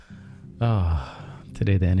Oh,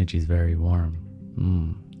 today the energy is very warm.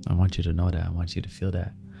 I want you to know that. I want you to feel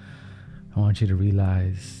that. I want you to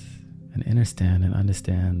realize and understand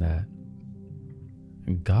that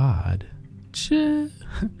God is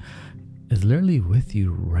literally with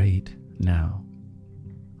you right now.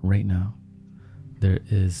 Right now. There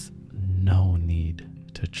is no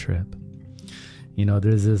need to trip. You know,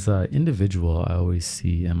 there's this individual I always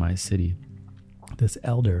see in my city, this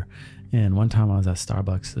elder. And one time I was at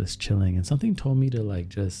Starbucks just chilling, and something told me to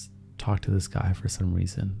just talk to this guy for some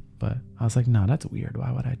reason. But I was like, no, that's weird.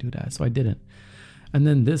 Why would I do that? So I didn't. And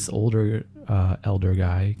then this older elder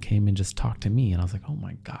guy came and just talked to me. And I was like, oh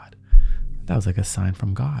my God, that was like a sign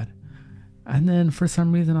from God. And then for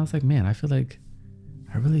some reason, I was like, man, I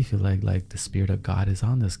really feel like the spirit of God is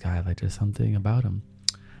on this guy. Like there's something about him.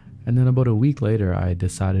 And then about a week later, I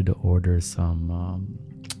decided to order some,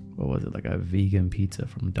 like a vegan pizza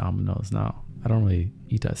from Domino's. Now, I don't really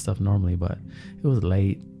eat that stuff normally, but it was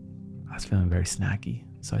late. I was feeling very snacky.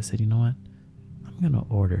 So I said, you know what? I'm going to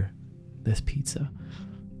order this pizza.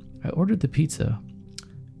 I ordered the pizza,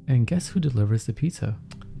 and guess who delivers the pizza?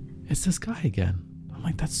 It's this guy again. I'm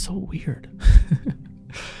like, that's so weird.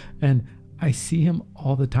 And I see him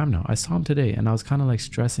all the time now. I saw him today, and I was kind of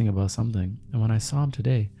stressing about something. And when I saw him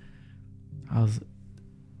today, I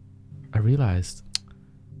realized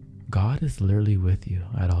God is literally with you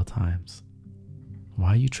at all times. Why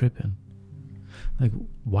are you tripping?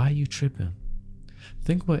 Why are you tripping?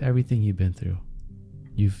 Think about everything you've been through.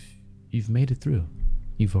 You've made it through.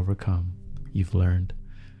 You've overcome. You've learned.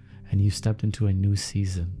 And you've stepped into a new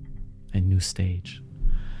season, a new stage.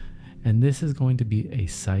 And this is going to be a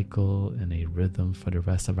cycle and a rhythm for the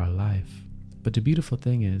rest of our life. But the beautiful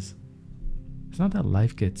thing is, it's not that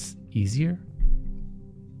life gets easier.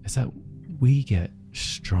 It's that we get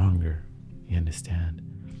stronger, you understand?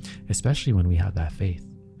 Especially when we have that faith.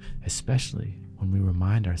 Especially when we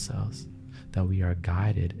remind ourselves that we are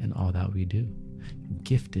guided in all that we do.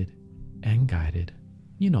 Gifted and guided.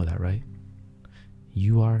 You know that, right?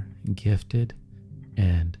 You are gifted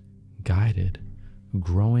and guided,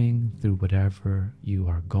 growing through whatever you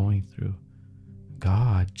are going through.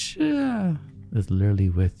 God is literally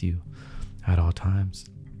with you at all times.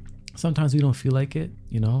 Sometimes we don't feel like it,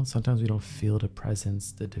 sometimes we don't feel the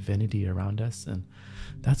presence, the divinity around us, and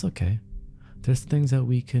that's okay. There's things that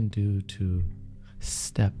we can do to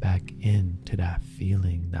step back into that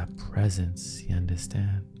feeling, that presence, you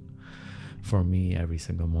understand? For me, every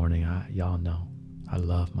single morning, y'all know, I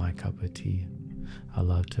love my cup of tea. I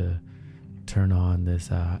love to turn on this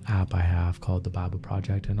app I have called the Bible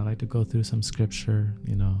Project, and I like to go through some scripture,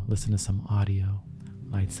 listen to some audio,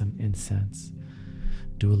 light some incense,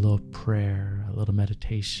 do a little prayer, a little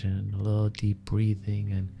meditation, a little deep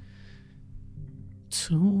breathing, and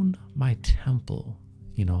tune my temple,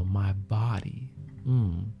 my body,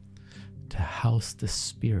 to house the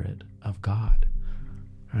Spirit of God,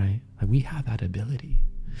 right? We have that ability.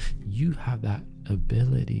 You have that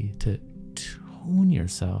ability to tune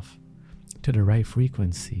yourself to the right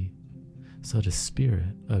frequency so the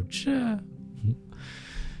Spirit of Jah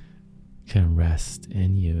can rest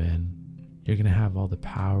in you, and you're going to have all the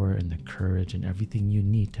power and the courage and everything you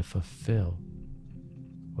need to fulfill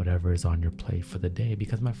whatever is on your plate for the day.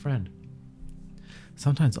 Because my friend,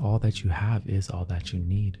 sometimes all that you have is all that you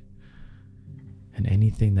need. And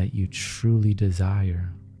anything that you truly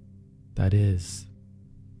desire that is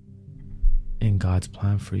in God's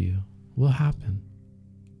plan for you will happen.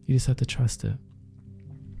 You just have to trust it.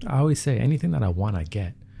 I always say anything that I want, I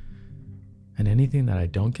get. And anything that I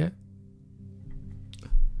don't get,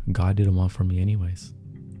 God didn't want for me anyways.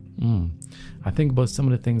 I think about some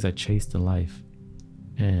of the things I chased in life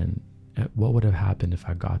and what would have happened if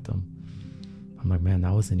I got them. I'm like, man,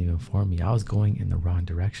 that wasn't even for me. I was going in the wrong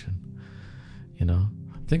direction.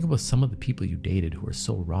 Think about some of the people you dated who were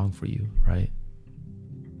so wrong for you, right?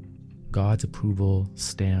 God's approval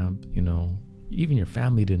stamp, even your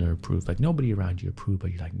family didn't approve. Nobody around you approved,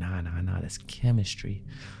 but you're like, nah, this chemistry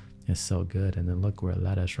is so good. And then look where it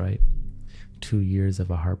led us, right? 2 years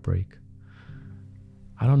of a heartbreak.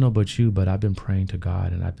 I don't know about you, but I've been praying to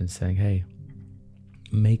God, and I've been saying, hey,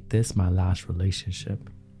 make this my last relationship.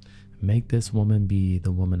 Make this woman be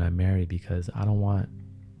the woman I marry, because I don't want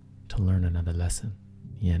to learn another lesson.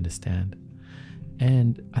 You understand?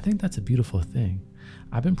 And I think that's a beautiful thing.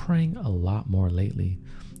 I've been praying a lot more lately.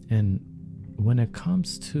 And when it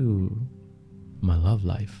comes to my love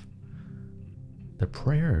life, the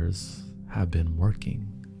prayers have been working.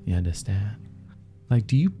 You understand?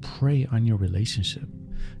 Do you pray on your relationship?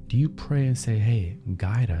 Do you pray and say, hey,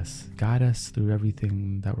 guide us through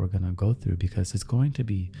everything that we're going to go through, because it's going to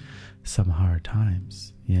be some hard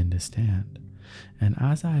times, you understand? And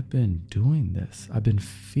as I've been doing this, I've been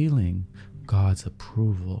feeling God's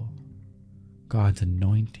approval, God's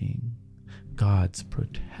anointing, God's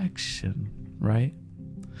protection, right?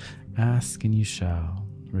 Ask and you shall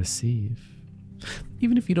receive.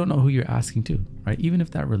 Even if you don't know who you're asking to, right? Even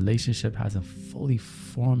if that relationship hasn't fully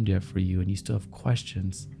formed yet for you and you still have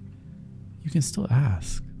questions, you can still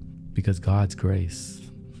ask, because God's grace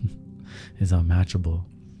is unmatchable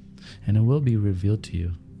and it will be revealed to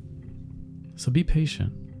you. So be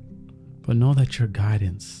patient, but know that your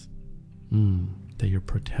guidance, that your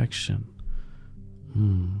protection,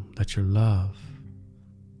 that your love,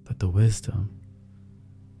 that the wisdom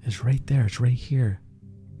is right there. It's right here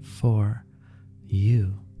for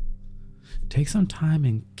you. Take some time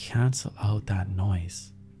and cancel out that noise.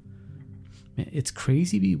 It's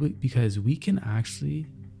crazy because we can actually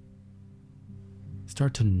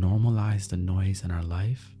start to normalize the noise in our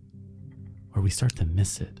life, or we start to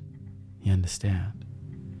miss it. You understand?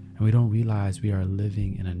 And we don't realize we are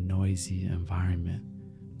living in a noisy environment.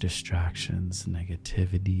 Distractions,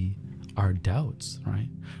 negativity, our doubts, right?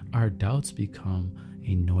 Our doubts become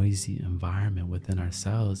a noisy environment within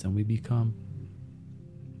ourselves, and we become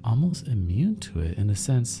almost immune to it. In a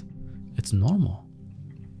sense, it's normal.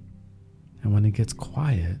 And when it gets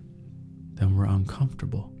quiet, then we're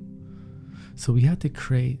uncomfortable. So we have to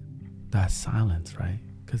create that silence, right?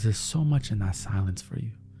 Because there's so much in that silence for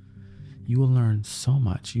you. You will learn so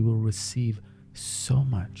much. You will receive so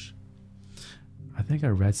much. I think I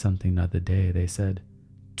read something the other day. They said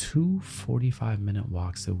 2 45-minute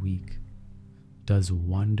walks a week does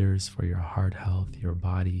wonders for your heart health, your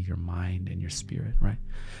body, your mind, and your spirit, right?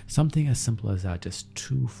 Something as simple as that, just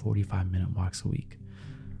 2 45-minute walks a week.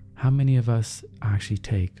 How many of us actually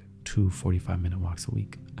take 2 45-minute walks a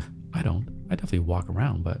week? I don't. I definitely walk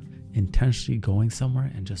around, but intentionally going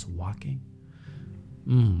somewhere and just walking,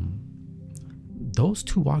 those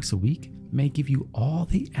 2 walks a week may give you all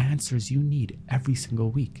the answers you need every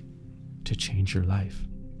single week to change your life.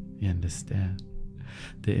 You understand?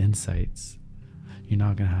 The insights. You're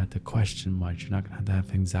not going to have to question much. You're not going to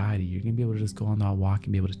have anxiety. You're going to be able to just go on that walk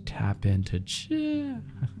and be able to tap into chill,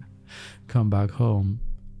 come back home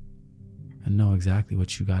and know exactly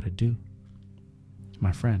what you got to do.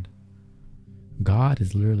 My friend, God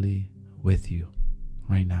is literally with you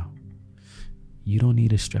right now. You don't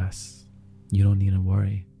need to stress. You don't need to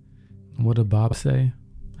worry. What did Bob say?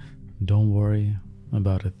 Don't worry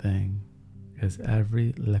about a thing, because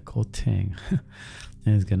every little thing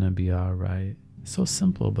is going to be all right. So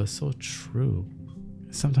simple, but so true.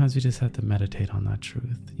 Sometimes we just have to meditate on that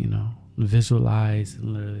truth, visualize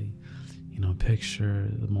and literally, picture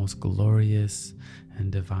the most glorious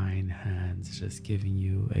and divine hands just giving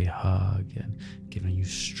you a hug and giving you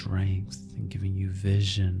strength and giving you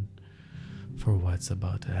vision for what's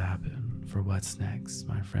about to happen, for what's next,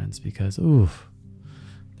 my friends, because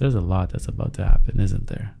there's a lot that's about to happen, isn't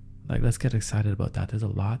there? Like, let's get excited about that. There's a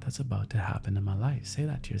lot that's about to happen in my life. Say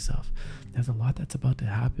that to yourself. There's a lot that's about to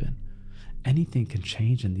happen. Anything can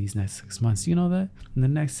change in these next 6 months. You know that? In the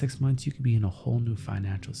next 6 months, you could be in a whole new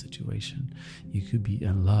financial situation. You could be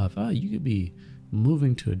in love. You could be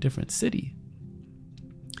moving to a different city.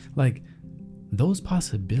 Like, those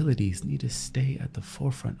possibilities need to stay at the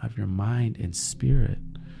forefront of your mind and spirit.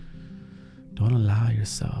 Don't allow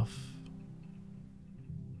yourself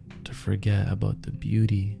to forget about the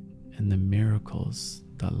beauty and the miracles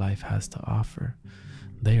that life has to offer.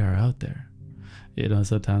 They are out there.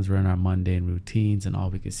 Sometimes we're in our mundane routines and all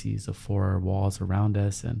we can see is the 4 walls around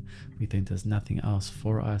us and we think there's nothing else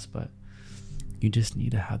for us, but you just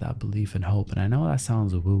need to have that belief and hope. And I know that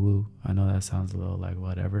sounds woo-woo. I know that sounds a little like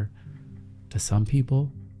whatever to some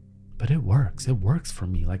people, but it works. It works for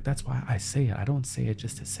me. Like, that's why I say it. I don't say it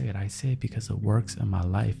just to say it. I say it because it works in my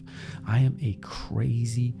life. I am a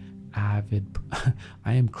crazy I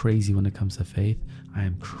am crazy when it comes to faith. I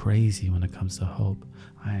am crazy when it comes to hope.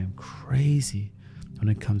 I am crazy when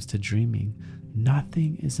it comes to dreaming.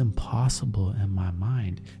 Nothing is impossible in my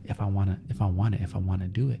mind if I want to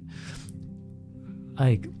do it.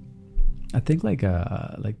 Like, I think like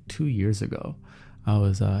 2 years ago, I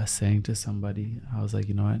was saying to somebody, I was like,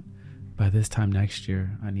 you know what? By this time next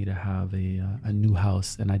year, I need to have a new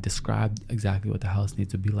house. And I described exactly what the house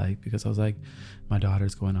needs to be like, because I was like, my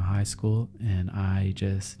daughter's going to high school and I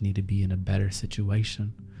just need to be in a better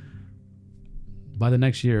situation. By the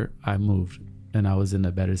next year, I moved and I was in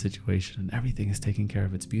a better situation and everything is taken care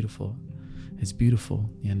of. It's beautiful. It's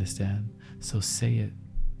beautiful. You understand? So say it.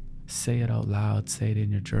 Say it out loud. Say it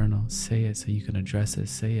in your journal. Say it so you can address it.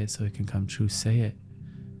 Say it so it can come true. Say it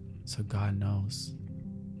so God knows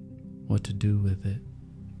what to do with it,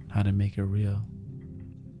 how to make it real,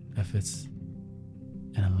 if it's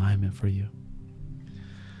in alignment for you.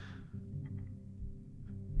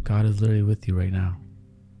 God is literally with you right now.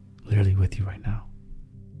 Literally with you right now.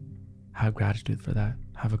 Have gratitude for that.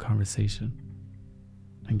 Have a conversation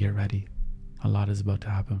and get ready. A lot is about to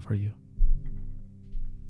happen for you.